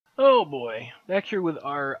Oh boy, back here with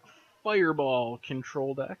our Fireball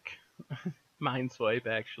control deck. Mindswipe,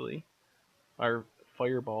 actually. Our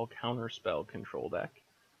Fireball counterspell control deck.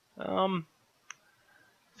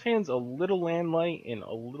 This hand's a little land light and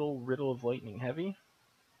a little Riddle of Lightning heavy.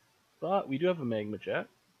 But we do have a Magma Jet.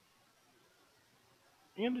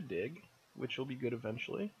 And a Dig, which will be good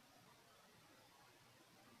eventually.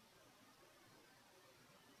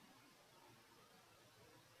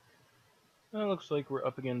 It looks like we're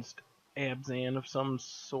up against Abzan of some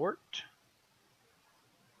sort.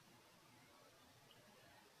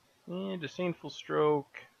 And Disdainful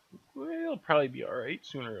Stroke will probably be alright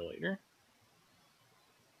sooner or later.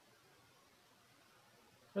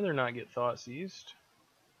 Rather not get Thought Seized.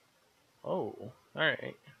 Oh,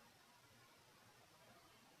 alright.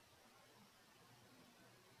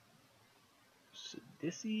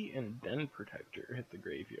 Sidisi and Den Protector hit the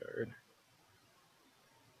graveyard.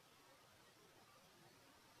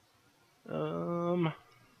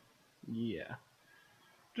 Yeah.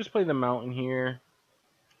 Just play the mountain here.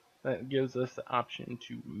 That gives us the option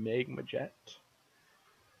to Magma Jet.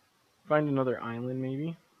 Find another island,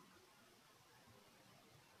 maybe.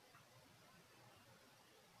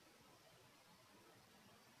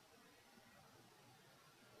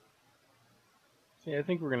 So yeah, I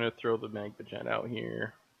think we're gonna throw the Magma Jet out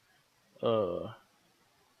here.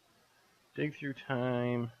 Dig through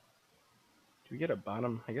time. Do we get a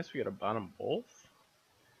bottom? I guess we get a bottom both.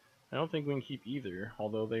 I don't think we can keep either,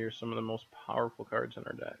 although they are some of the most powerful cards in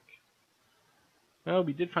our deck. Well,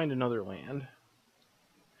 we did find another land.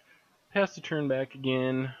 Pass the turn back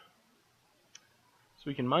again. So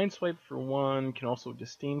we can Mindswipe for one, can also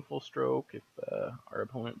Disdainful Stroke if our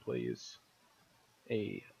opponent plays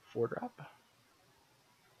a 4-drop.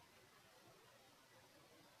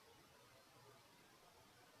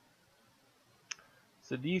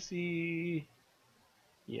 Sidisi.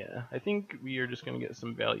 Yeah, I think we are just going to get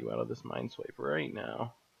some value out of this Mindswipe right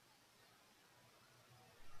now.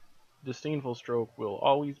 Disdainful Stroke will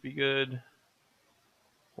always be good,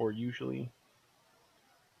 or usually.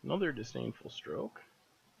 Another Disdainful Stroke.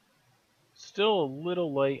 Still a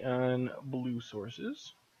little light on blue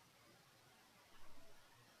sources.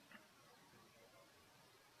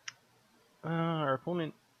 Our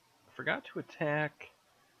opponent forgot to attack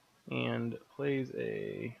and plays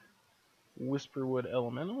a Whisperwood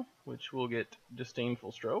Elemental, which will get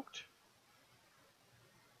Disdainful Stroked.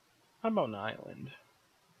 How about an island?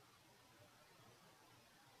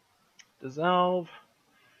 Dissolve.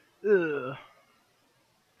 Ugh.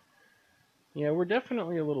 Yeah, we're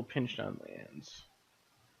definitely a little pinched on lands.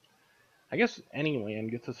 I guess any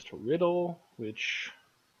land gets us to Riddle, which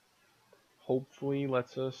hopefully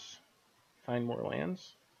lets us find more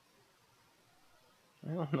lands.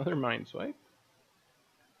 Well, another Mindswipe.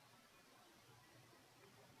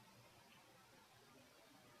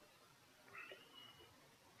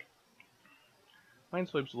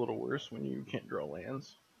 Mindswipe's a little worse when you can't draw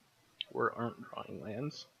lands, or aren't drawing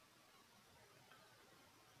lands.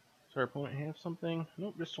 Does our opponent have something?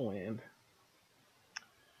 Nope, just a land.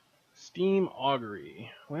 Steam Augury.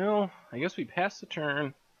 Well, I guess we pass the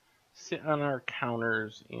turn, sit on our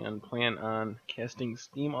counters, and plan on casting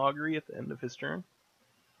Steam Augury at the end of his turn.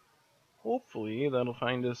 Hopefully that'll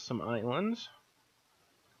find us some islands.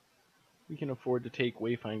 We can afford to take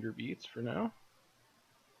Wayfinder Beats for now.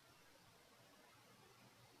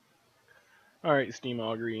 Alright, Steam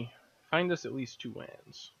Augury. Find us at least 2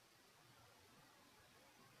 lands.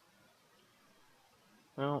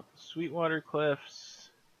 Well, Sweetwater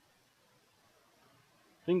Cliffs.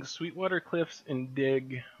 I think Sweetwater Cliffs and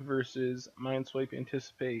Dig versus Mindswipe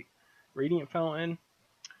Anticipate Radiant Fountain.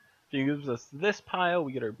 If he gives us this pile,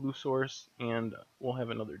 we get our blue source, and we'll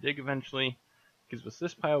have another Dig eventually. If he gives us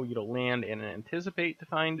this pile, we get a land and an Anticipate to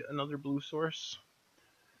find another blue source.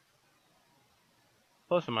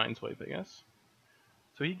 Plus a Mindswipe, I guess.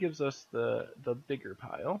 So he gives us the bigger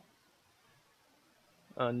pile.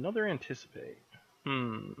 Another Anticipate.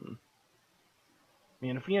 Man,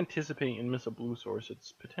 if we Anticipate and miss a blue source,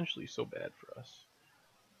 it's potentially so bad for us.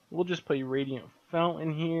 We'll just play Radiant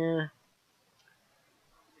Fountain here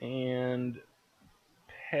and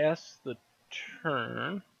pass the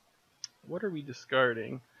turn. What are we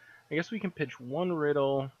discarding? I guess we can pitch one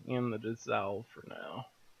Riddle and the Dissolve for now,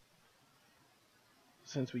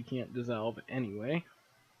 since we can't Dissolve anyway.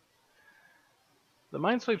 The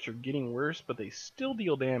Mindswipes are getting worse, but they still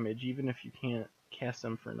deal damage even if you can't cast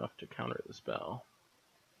them for enough to counter the spell.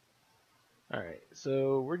 Alright,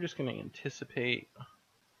 so we're just going to Anticipate.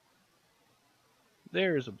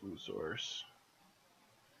 There's a blue source.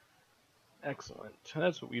 Excellent.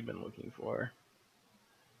 That's what we've been looking for.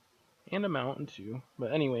 And a mountain too.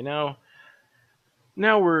 But anyway, now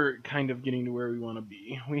we're kind of getting to where we want to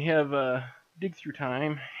be. We have dig through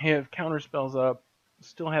time, have counter spells up,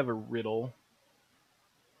 still have a riddle.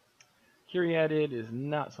 Curiated is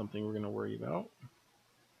not something we're going to worry about.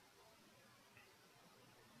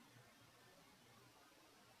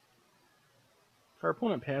 If our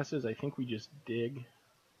opponent passes, I think we just dig.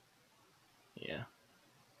 Yeah.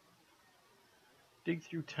 Dig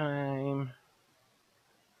through time.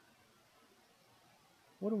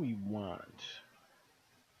 What do we want?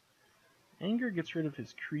 Anger gets rid of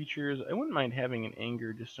his creatures. I wouldn't mind having an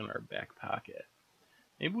anger just in our back pocket.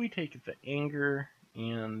 Maybe we take the anger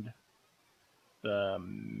and the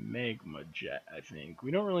magma jet, I think.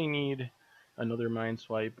 We don't really need another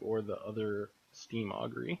Mindswipe or the other steam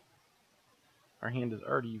augury. Our hand is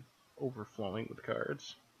already overflowing with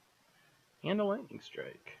cards. And a lightning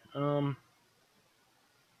strike. So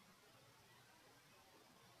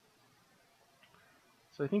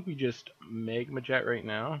I think we just magma jet right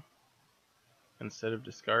now instead of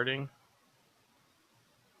discarding.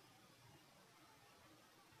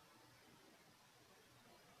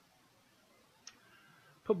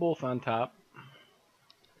 Put both on top.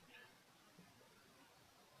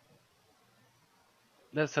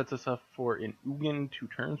 That sets us up for an Ugin 2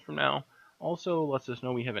 turns from now. Also lets us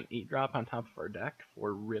know we have an 8-drop on top of our deck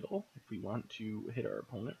for Riddle if we want to hit our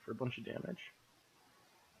opponent for a bunch of damage.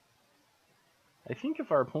 I think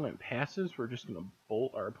if our opponent passes, we're just going to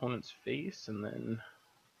bolt our opponent's face, and then...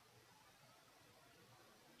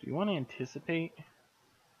 Do we want to anticipate?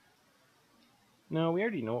 No, we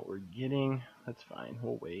already know what we're getting. That's fine,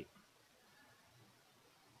 we'll wait.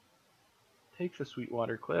 Take the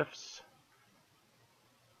Sweetwater Cliffs.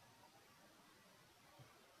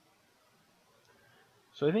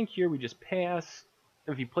 So I think here we just pass.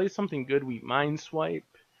 If he plays something good, we Mindswipe.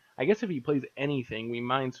 I guess if he plays anything, we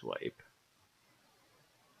Mindswipe.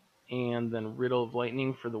 And then Riddle of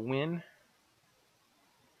Lightning for the win.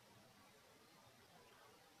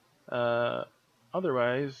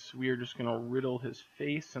 Otherwise, we are just going to riddle his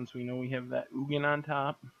face since we know we have that Ugin on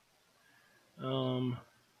top. We'll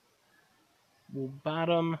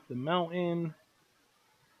bottom the mountain,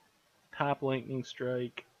 top lightning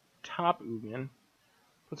strike, top Ugin.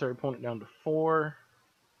 Puts our opponent down to 4.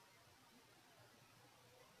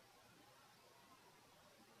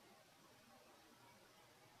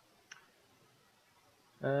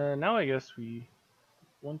 Now I guess we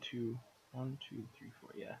 1, 2, 1, 2, 3,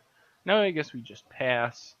 4. Yeah. Now I guess we just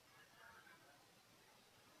pass.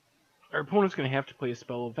 Our opponent's going to have to play a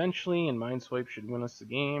spell eventually, and Mindswipe should win us the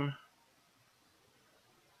game.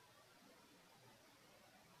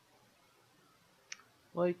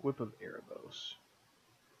 Like Whip of Erebos.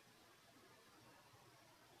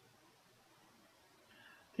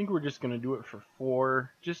 I think we're just going to do it for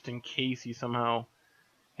 4, just in case he somehow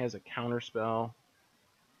has a counter spell.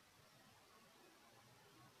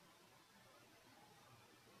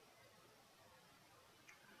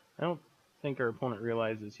 I don't think our opponent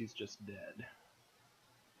realizes he's just dead.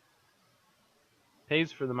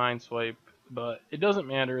 Pays for the Mindswipe, but it doesn't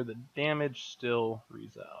matter, the damage still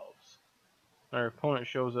resolves. Our opponent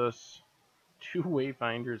shows us 2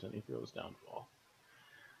 Wayfinders and he throws Downfall.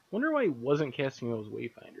 Wonder why he wasn't casting those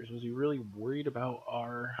Wayfinders. Was he really worried about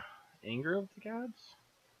our Anger of the Gods?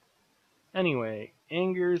 Anyway,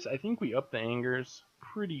 Angers, I think we up the Angers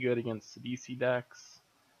pretty good against Sidisi decks.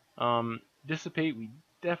 Dissipate, we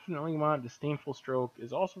definitely want. Disdainful Stroke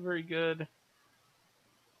is also very good.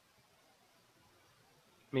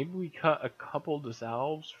 Maybe we cut a couple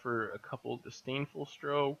Dissolves for a couple Disdainful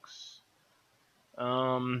Strokes.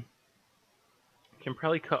 Can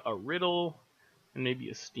probably cut a Riddle and maybe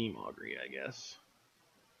a Steam Augury, I guess.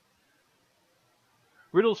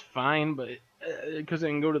 Riddle's fine, but because I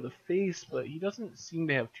can go to the face, but he doesn't seem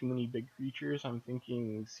to have too many big creatures. I'm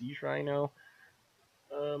thinking Siege Rhino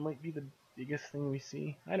might be the biggest thing we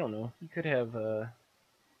see. I don't know. He could have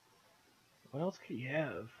what else could he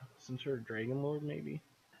have? Some sort of Dragon Lord, maybe.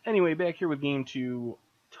 Anyway, back here with game 2,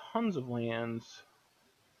 tons of lands,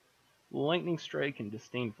 Lightning Strike and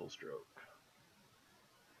Disdainful Stroke.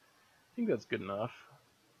 I think that's good enough.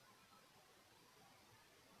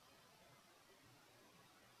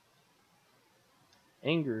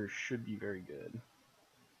 Anger should be very good,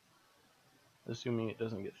 assuming it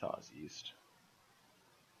doesn't get Thoughtseized.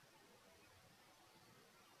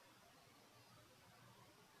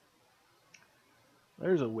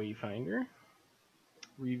 There's a Wayfinder.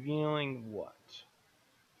 Revealing what?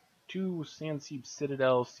 2 Sandseep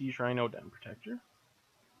Citadel, Siege Rhino, Den Protector.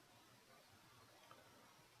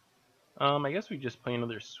 I guess we just play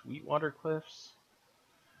another Sweetwater Cliffs.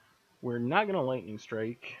 We're not going to Lightning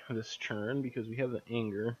Strike this turn because we have the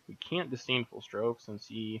Anger. We can't Disdainful Stroke since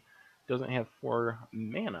he doesn't have 4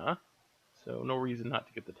 mana, so no reason not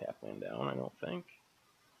to get the tap land down, I don't think.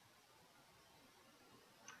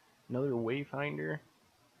 Another Wayfinder.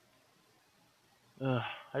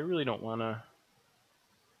 I really don't want to...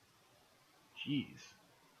 Jeez.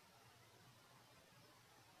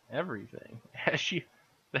 Everything. Ashy...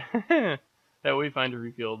 that Wayfinder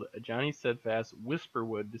revealed Johnny Steadfast,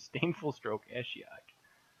 Whisperwood, Disdainful Stroke, Ashiok.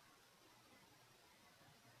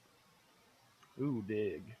 Ooh,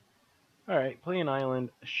 dig. Alright, play an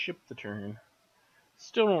island, ship the turn.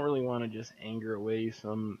 Still don't really want to just anger away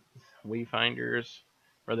some Wayfinders.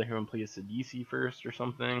 Rather have him play a Sidisi first or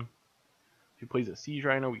something. If he plays a Siege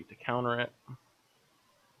Rhino, we get to counter it.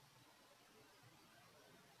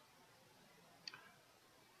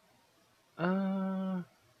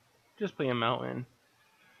 Just play a Mountain.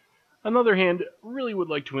 On the other hand, really would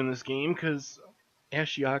like to win this game because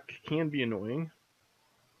Ashiok can be annoying.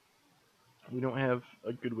 We don't have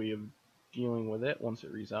a good way of dealing with it once it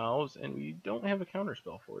resolves, and we don't have a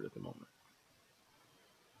counterspell for it at the moment.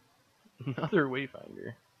 Another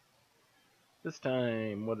Wayfinder. This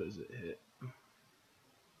time, what does it hit?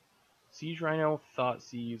 Siege Rhino,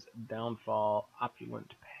 Thoughtseize, Downfall,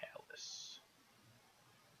 Opulent Palace.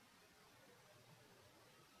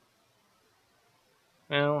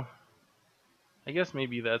 Well, I guess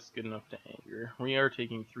maybe that's good enough to anger. We are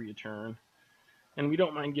taking 3 a turn. And we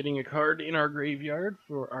don't mind getting a card in our graveyard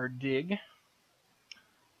for our dig.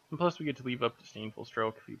 And plus we get to leave up Disdainful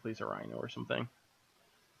Stroke if he plays a Rhino or something.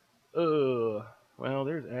 Well,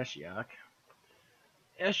 there's Ashiok.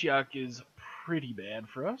 Ashiok is pretty bad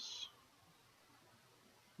for us.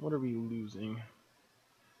 What are we losing?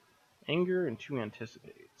 Anger and 2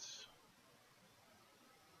 Anticipates.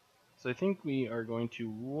 So I think we are going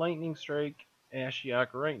to Lightning Strike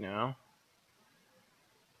Ashiok right now.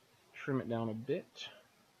 Trim it down a bit.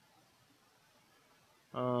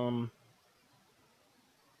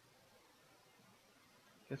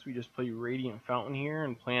 Guess we just play Radiant Fountain here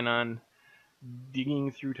and plan on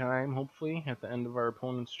digging through time, hopefully, at the end of our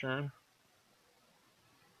opponent's turn.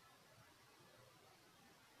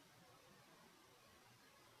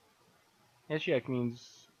 Ashiok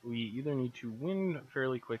means we either need to win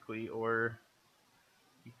fairly quickly or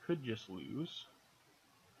we could just lose.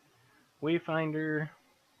 Wayfinder.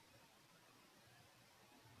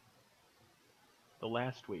 The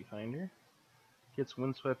last Wayfinder. Gets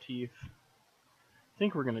Windswept Heath. I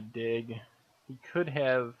think we're going to dig. He could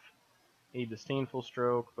have a Disdainful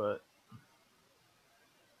Stroke, but...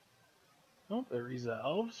 Oh, it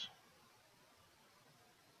resolves.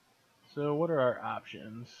 So what are our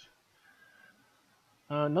options?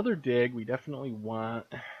 Another dig we definitely want.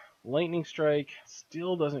 Lightning Strike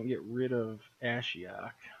still doesn't get rid of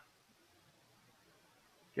Ashiok.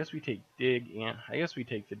 Guess we take dig and... I guess we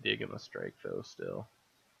take the dig and the strike though still.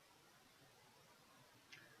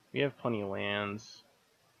 We have plenty of lands.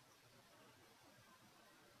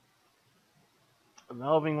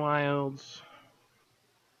 Evolving Wilds.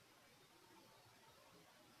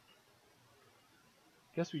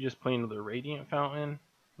 Guess we just play another Radiant Fountain.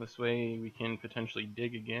 This way we can potentially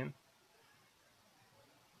dig again.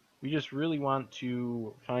 We just really want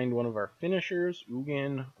to find one of our finishers,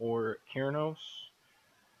 Ugin or Keranos.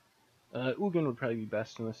 Ugin would probably be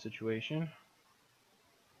best in this situation.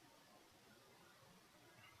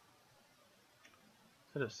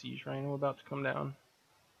 Is that a Siege Rhino about to come down?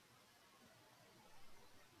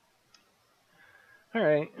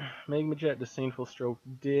 Alright, Magma Jet, Disdainful Stroke,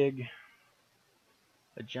 dig.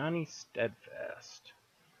 A Johnny Steadfast.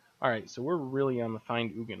 Alright, so we're really on the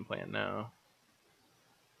Find Ugin plan now.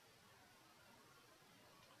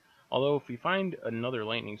 Although if we find another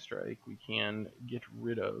Lightning Strike, we can get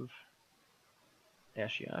rid of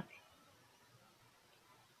Ashiok.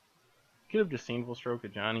 Could have Disdainful Stroke a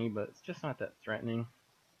Johnny, but it's just not that threatening.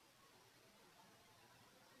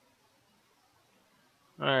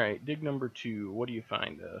 Alright, dig number 2. What do you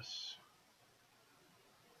find us?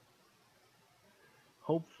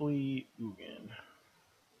 Hopefully Ugin.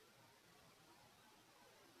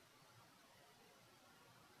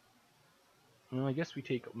 Well, I guess we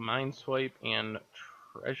take Mindswipe and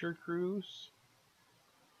Treasure Cruise.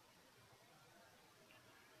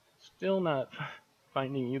 Still not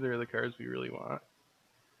finding either of the cards we really want.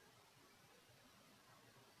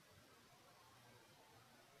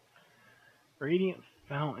 Radiant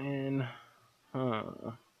Fountain.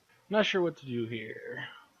 Not sure what to do here.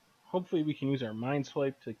 Hopefully we can use our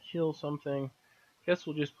Mindswipe to kill something. Guess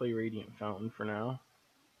we'll just play Radiant Fountain for now.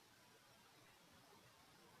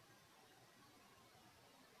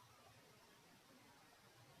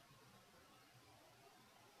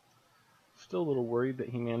 Still a little worried that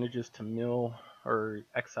he manages to mill or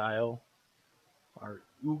exile our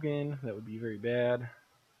Ugin. That would be very bad.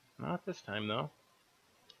 Not this time, though.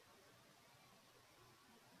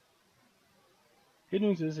 Good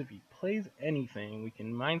news is if he plays anything, we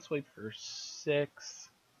can Mindswipe for 6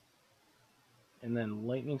 and then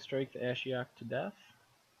Lightning Strike the Ashiok to death.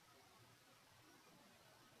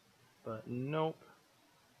 But nope.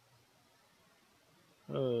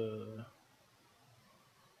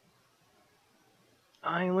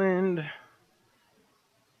 Island.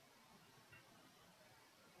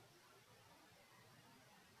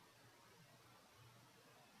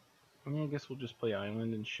 Yeah, I guess we'll just play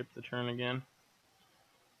Island and ship the turn again.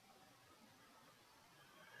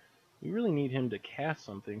 We really need him to cast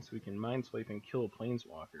something so we can Mindswipe and kill a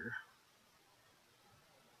Planeswalker.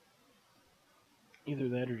 Either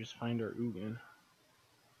that or just find our Ugin.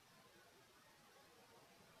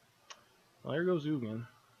 Well, there goes Ugin.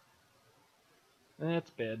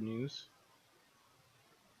 That's bad news.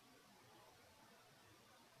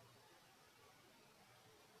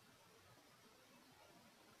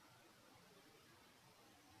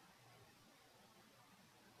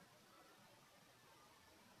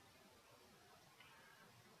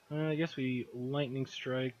 I guess we Lightning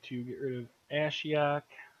Strike to get rid of Ashiok.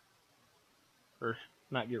 Or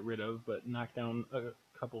not get rid of, but knock down a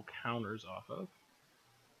couple counters off of.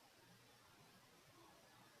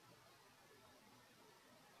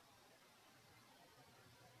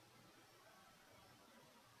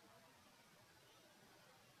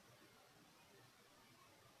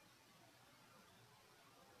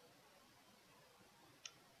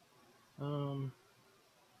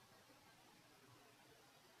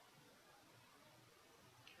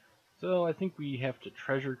 So I think we have to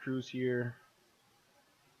treasure cruise here.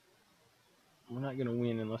 We're not going to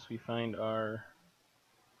win unless we find our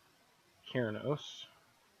Keranos.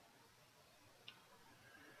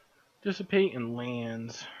 Dissipate and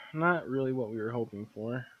lands. Not really what we were hoping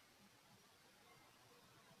for.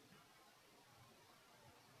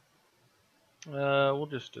 We'll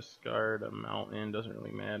just discard a mountain. Doesn't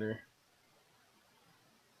really matter.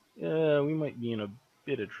 We might be in a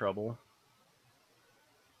bit of trouble.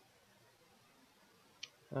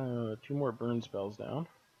 2 more burn spells down.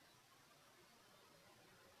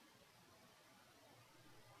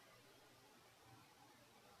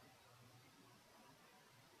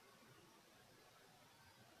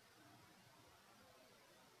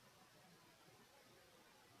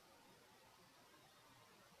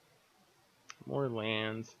 More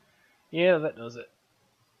lands. Yeah, that does it.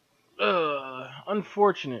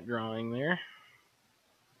 Unfortunate drawing there.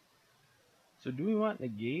 So do we want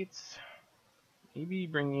negates? Maybe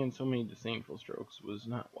bringing in so many Disdainful Strokes was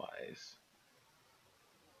not wise.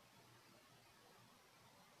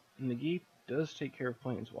 Negate does take care of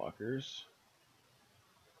Planeswalkers.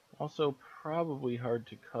 Also probably hard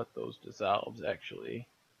to cut those dissolves, actually.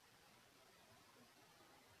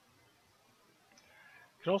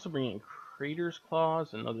 Could also bring in Crater's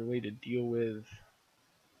Claws, another way to deal with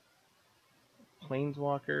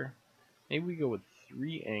Planeswalker. Maybe we go with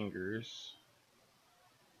 3 Angers.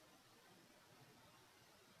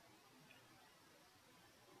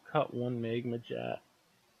 Cut 1 Magma Jet.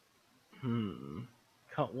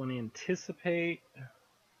 Cut 1 Anticipate.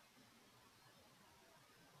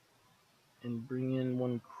 And bring in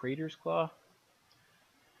 1 Crater's Claw.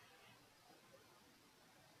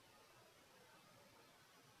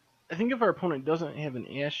 I think if our opponent doesn't have an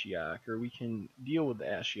Ashiok, or we can deal with the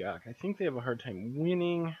Ashiok, I think they have a hard time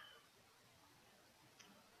winning.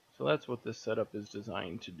 So that's what this setup is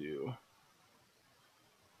designed to do.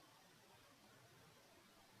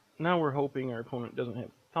 Now we're hoping our opponent doesn't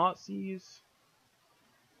have Thoughtseize,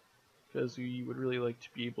 because we would really like to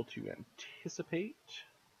be able to anticipate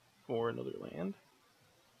for another land.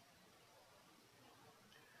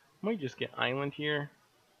 Might just get Island here.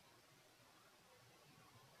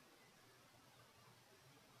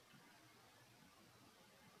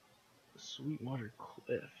 Sweetwater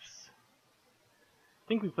Cliffs. I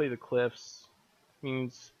think we play the Cliffs.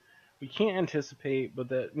 Means we can't anticipate, but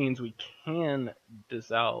that means we can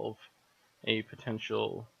dissolve a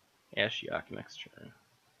potential Ashiok next turn,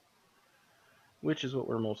 which is what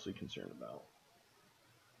we're mostly concerned about.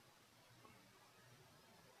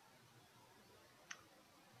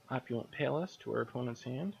 Opulent Palace to our opponent's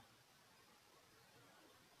hand.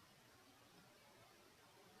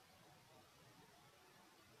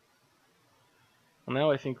 Well,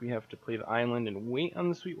 now I think we have to play the island and wait on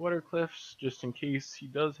the Sweetwater Cliffs, just in case he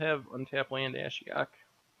does have untapped land Ashiok.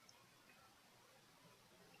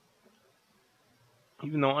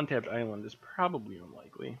 Even though untapped island is probably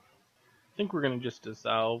unlikely. I think we're going to just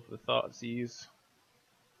dissolve the Thoughtseize.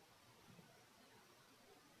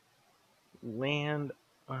 Land.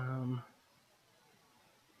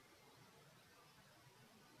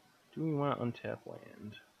 Do we want to untap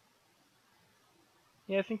land?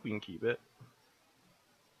 Yeah, I think we can keep it.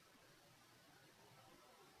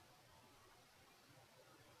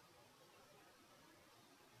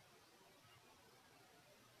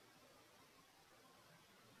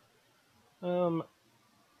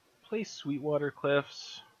 Play Sweetwater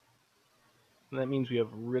Cliffs. And that means we have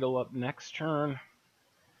Riddle up next turn.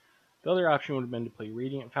 The other option would have been to play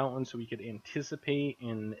Radiant Fountain so we could anticipate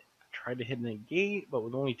and try to hit a negate, but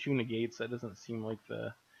with only 2 negates, that doesn't seem like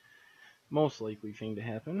the most likely thing to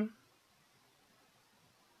happen.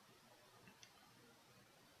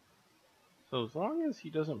 So as long as he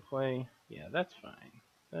doesn't play, yeah, that's fine.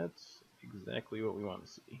 That's exactly what we want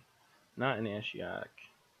to see. Not an Ashiok.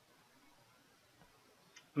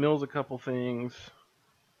 Mills a couple things.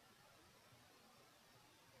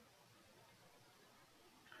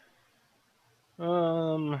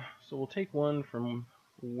 So we'll take one from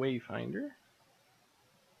Wayfinder.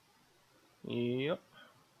 Yep.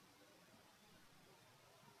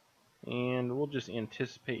 And we'll just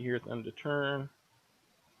anticipate here at the end of turn.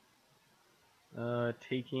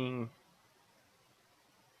 Taking,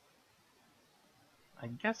 I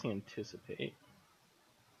guess, anticipate.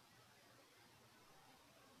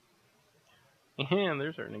 And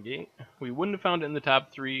there's our negate. We wouldn't have found it in the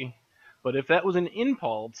top 3, but if that was an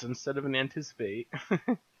impulse instead of an anticipate,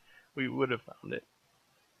 we would have found it.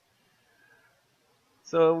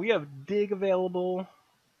 So we have dig available,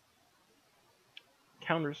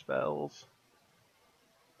 counter spells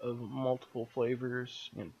of multiple flavors,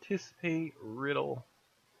 anticipate, riddle.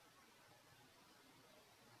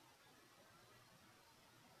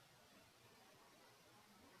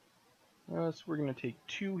 So we're going to take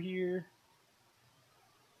 2 here.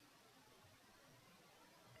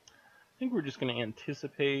 I think we're just going to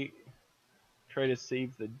anticipate, try to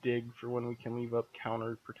save the dig for when we can leave up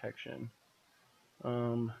counter protection.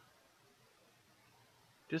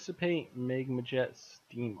 Dissipate, Magma Jet,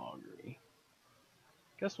 Steam Augury.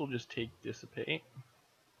 Guess we'll just take Dissipate.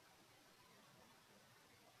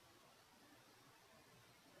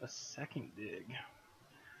 A second dig.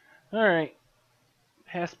 Alright.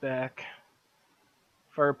 Pass back.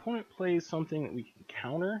 If our opponent plays something that we can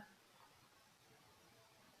counter,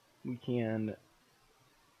 we can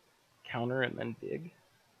counter and then dig.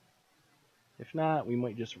 If not, we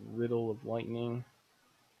might just Riddle of Lightning.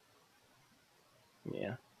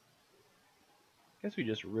 Yeah. Guess we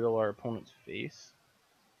just riddle our opponent's face.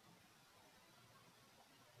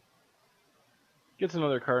 Gets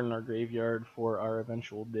another card in our graveyard for our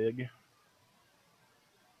eventual dig. If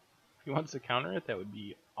he wants to counter it, that would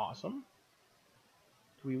be awesome.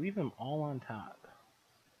 Do we leave them all on top?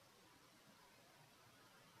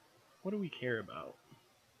 What do we care about?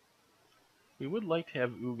 We would like to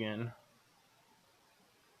have Ugin,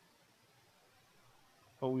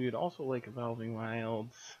 but we would also like Evolving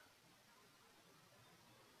Wilds.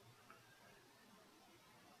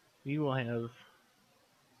 We will have...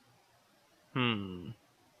 I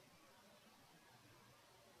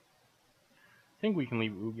think we can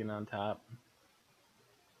leave Ugin on top.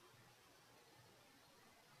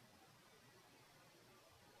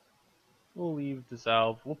 We'll leave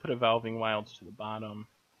Dissolve. We'll put Evolving Wilds to the bottom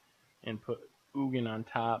and put Ugin on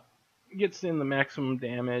top. Gets in the maximum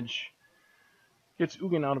damage. Gets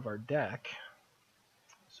Ugin out of our deck,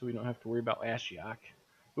 so we don't have to worry about Ashiok.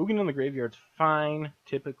 Ugin in the graveyard's fine,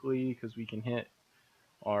 typically, because we can hit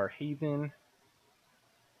our Haven.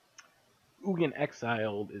 Ugin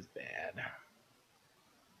exiled is bad.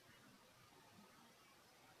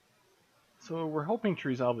 So we're hoping to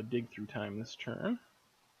resolve a dig through time this turn.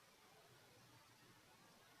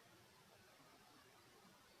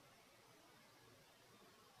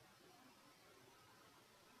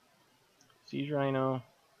 Siege Rhino,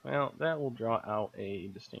 well, that will draw out a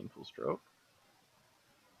Disdainful Stroke.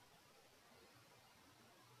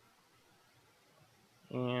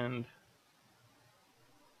 And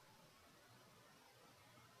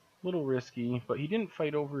a little risky, but he didn't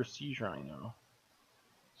fight over Siege Rhino.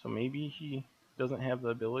 So maybe he doesn't have the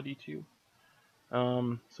ability to.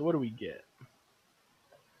 So what do we get?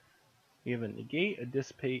 We have a negate, a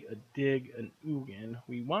dissipate, a dig, an Ugin.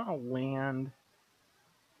 We want to land.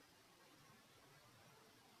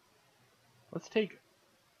 Let's take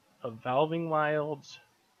Evolving Wilds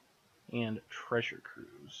and Treasure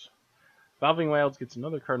Cruise. Evolving Wilds gets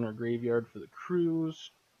another card in our graveyard for the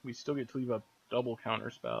cruise. We still get to leave up double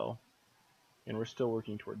counterspell, and we're still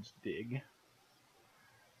working towards dig.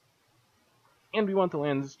 And we want the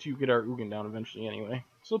lands to get our Ugin down eventually anyway.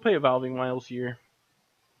 So we'll play Evolving Wilds here.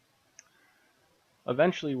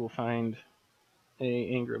 Eventually we'll find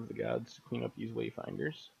a Anger of the Gods to clean up these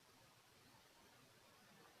Wayfinders.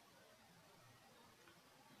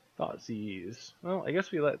 Thoughtseize. Well, I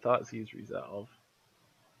guess we let Thoughtseize resolve.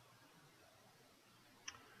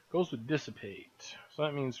 Goes with Dissipate. So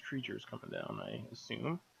that means creatures coming down, I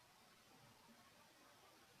assume.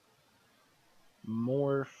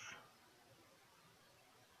 Morph.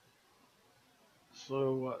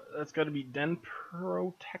 So that's got to be Den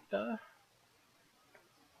Protecta.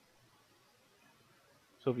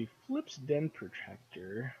 So if he flips Den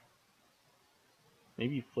Protector,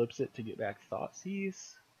 maybe he flips it to get back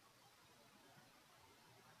Thoughtseize.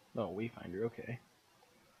 No, Wayfinder, okay.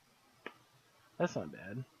 That's not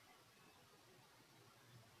bad.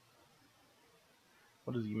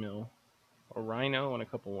 What does he mill? A Rhino and a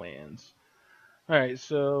couple lands. Alright,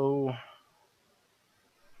 so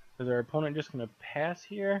is our opponent just going to pass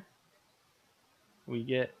here? We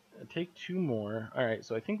get take 2 more. Alright,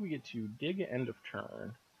 so I think we get to dig at end of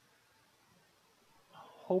turn.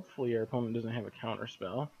 Hopefully our opponent doesn't have a counter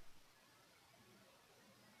spell.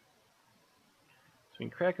 So we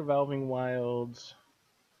can crack Evolving Wilds.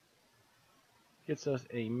 Gets us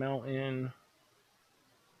a mountain.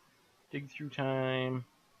 Dig through time.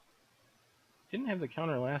 Didn't have the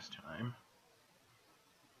counter last time.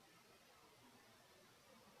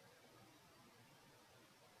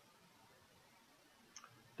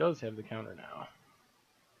 Does have the counter now.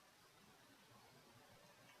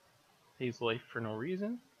 Pays life for no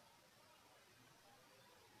reason.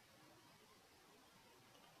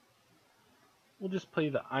 We'll just play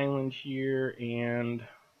the island here and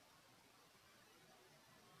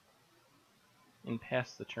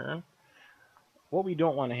pass the turn. What we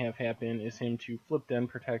don't want to have happen is him to flip Den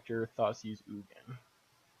Protector, Thoughtseize Ugin.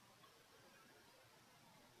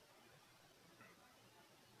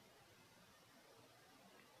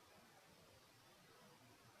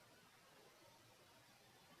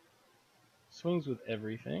 Swings with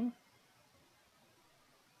everything.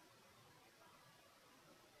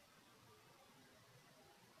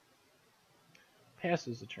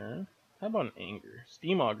 Passes the turn. How about an Anger?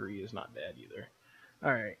 Steam Augury is not bad either.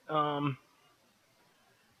 Alright,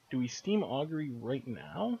 do we Steam Augury right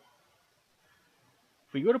now?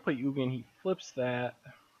 If we go to play Ugin, he flips that.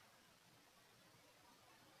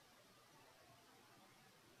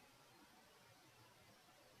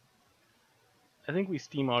 I think we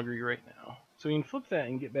Steam Augury right now. So we can flip that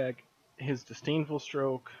and get back his Disdainful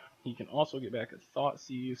Stroke. He can also get back a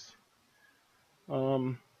Thoughtseize.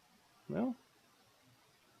 Well,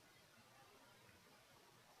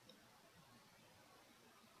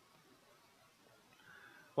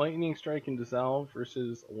 Lightning Strike and Dissolve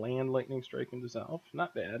versus Land Lightning Strike and Dissolve.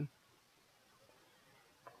 Not bad.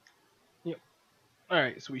 Yep.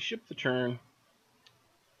 Alright, so we ship the turn.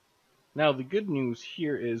 Now the good news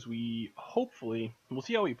here is we hopefully, we'll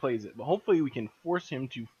see how he plays it, but hopefully we can force him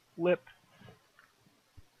to flip.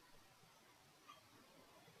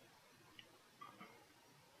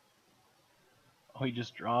 Oh, he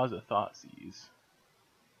just draws a Thoughtseize.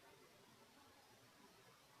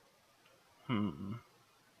 I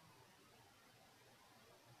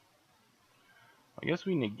guess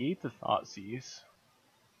we negate the Thoughtseize.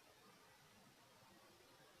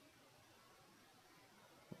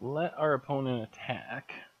 Let our opponent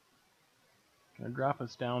attack. Gonna drop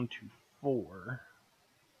us down to 4.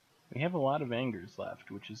 We have a lot of Angers left,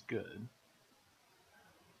 which is good.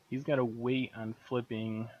 He's got to wait on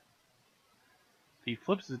flipping. If he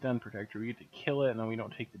flips his Den Protector, we get to kill it, and then we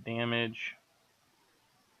don't take the damage.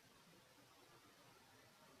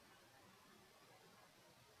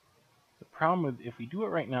 The problem with, if we do it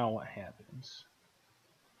right now, what happens?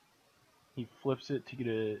 He flips it to get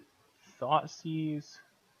a Thoughtseize.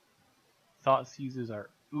 Thoughtseizes our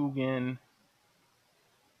Ugin. I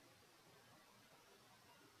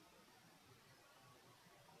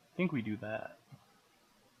think we do that.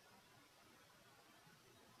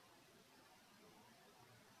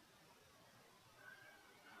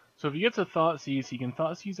 So if he gets a Thoughtseize, he can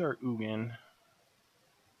Thoughtseize our Ugin.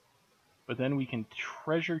 But then we can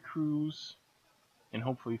Treasure Cruise and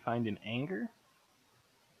hopefully find an Anger.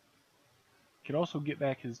 Could also get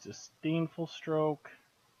back his Disdainful Stroke.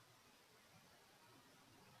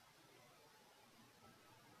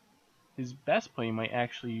 His best play might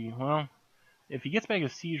actually, well, if he gets back a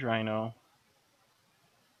Siege Rhino,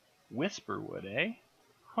 Whisper would, eh?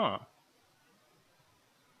 Huh.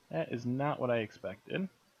 That is not what I expected.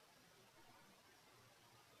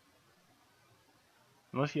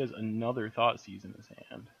 Unless he has another Thoughtseize in his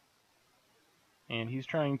hand. And he's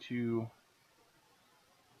trying to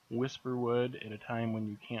Whisperwood at a time when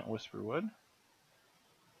you can't Whisperwood.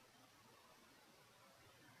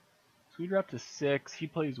 So we drop to 6. He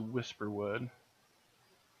plays Whisperwood.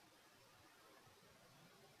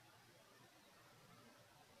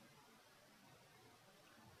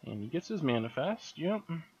 And he gets his Manifest, yep.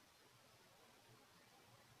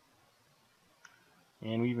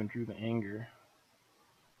 And we even drew the Anger.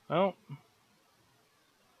 Well,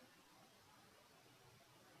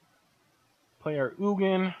 play our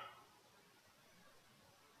Ugin.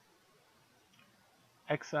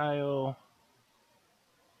 Exile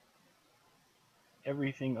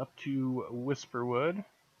everything up to Whisperwood.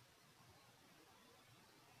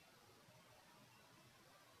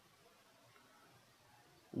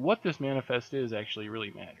 What this Manifest is actually really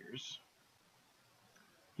matters.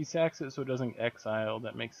 He sacks it so it doesn't exile,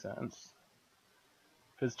 that makes sense.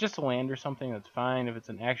 If it's just a land or something, that's fine. If it's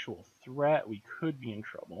an actual threat, we could be in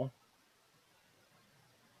trouble.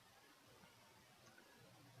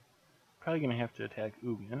 Probably going to have to attack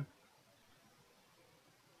Ugin.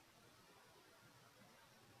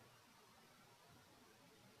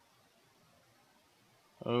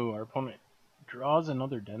 Oh, our opponent draws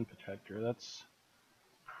another Den Protector. That's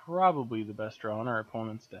probably the best draw in our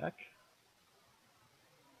opponent's deck.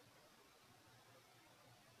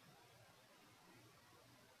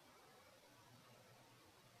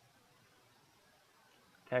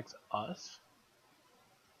 Attacks us.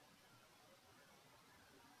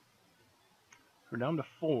 We're down to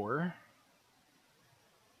 4.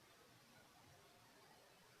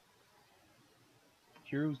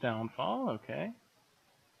 Hero's Downfall, okay.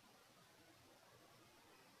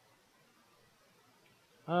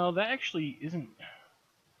 Well, that actually isn't...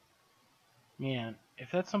 Man, if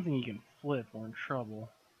that's something you can flip, we're in trouble.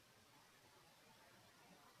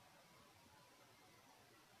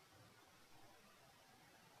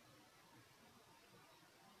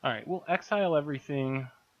 Alright, we'll exile everything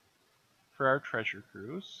for our Treasure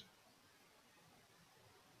Cruise.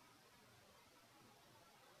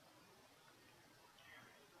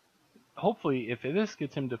 Hopefully, if this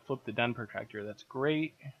gets him to flip the Den Protector, that's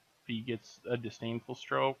great. If he gets a Disdainful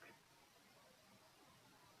Stroke,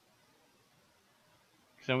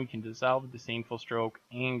 because then we can dissolve Disdainful Stroke,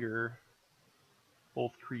 Anger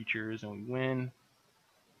both creatures, and we win.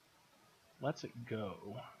 Let's it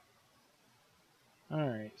go.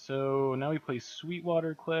 Alright, so now we play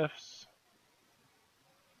Sweetwater Cliffs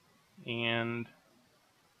and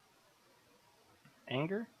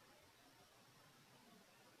Anger.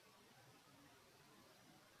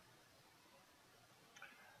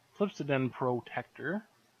 Flips the Den Protector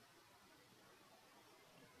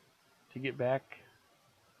to get back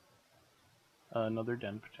another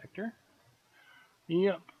Den Protector.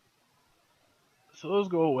 Yep. So those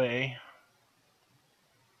go away.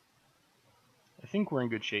 I think we're in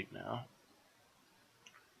good shape now.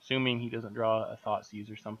 Assuming he doesn't draw a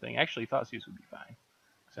Thoughtseize or something. Actually, Thoughtseize would be fine.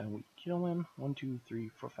 So we kill him. 1, 2, 3,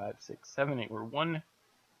 4, 5, 6, 7, 8. We're 1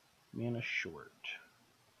 mana short.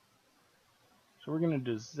 So we're going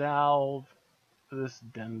to dissolve this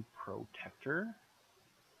Den Protector.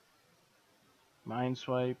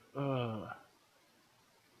 Mindswipe. Ugh.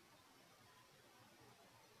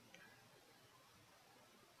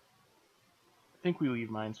 I think we leave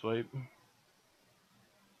Mindswipe.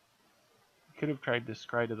 Could have tried to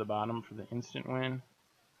scry to the bottom for the instant win.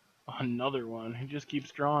 Another one. He just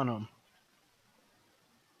keeps drawing them.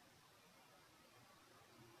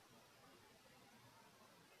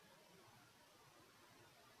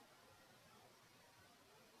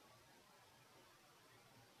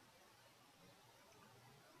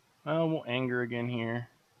 Well, we'll Anger again here.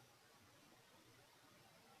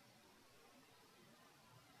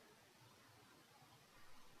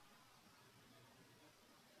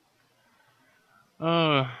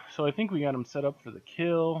 So I think we got him set up for the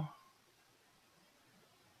kill.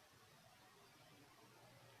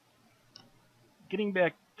 Getting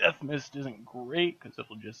back Deathmist isn't great because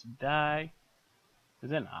it'll just die. Is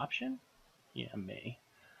that an option? Yeah, may.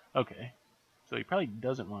 Okay. So he probably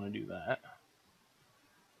doesn't want to do that.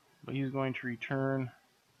 But he's going to return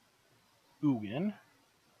Ugin,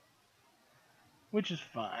 which is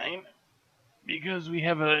fine because we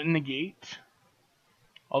have a negate.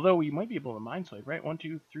 Although we might be able to Mindswipe, right? 1,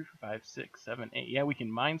 2, 3, 4, 5, 6, 7, 8. Yeah, we can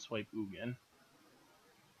Mindswipe Ugin.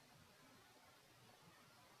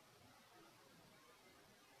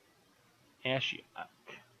 Ashiok.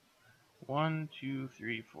 1, 2,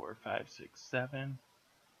 3, 4, 5, 6, 7.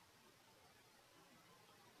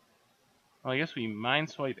 Well, I guess we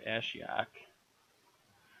Mindswipe Ashiok.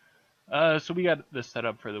 So we got this set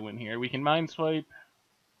up for the win here. We can Mindswipe.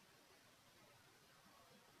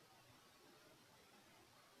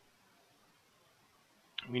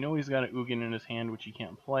 We know he's got an Ugin in his hand, which he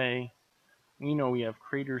can't play. We know we have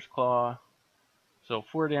Crater's Claw. So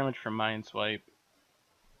 4 damage from Mindswipe.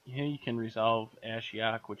 Yeah, you can resolve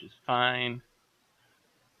Ashiok, which is fine.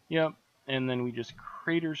 Yep, and then we just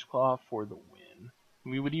Crater's Claw for the win.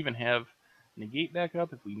 We would even have Negate back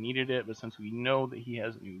up if we needed it, but since we know that he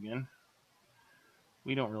has Ugin,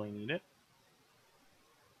 we don't really need it.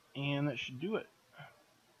 And that should do it.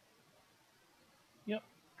 Yep,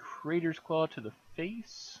 Crater's Claw to the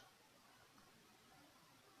face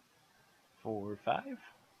for 5.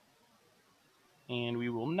 And we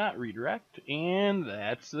will not redirect, and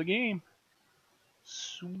that's the game.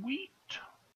 Sweet.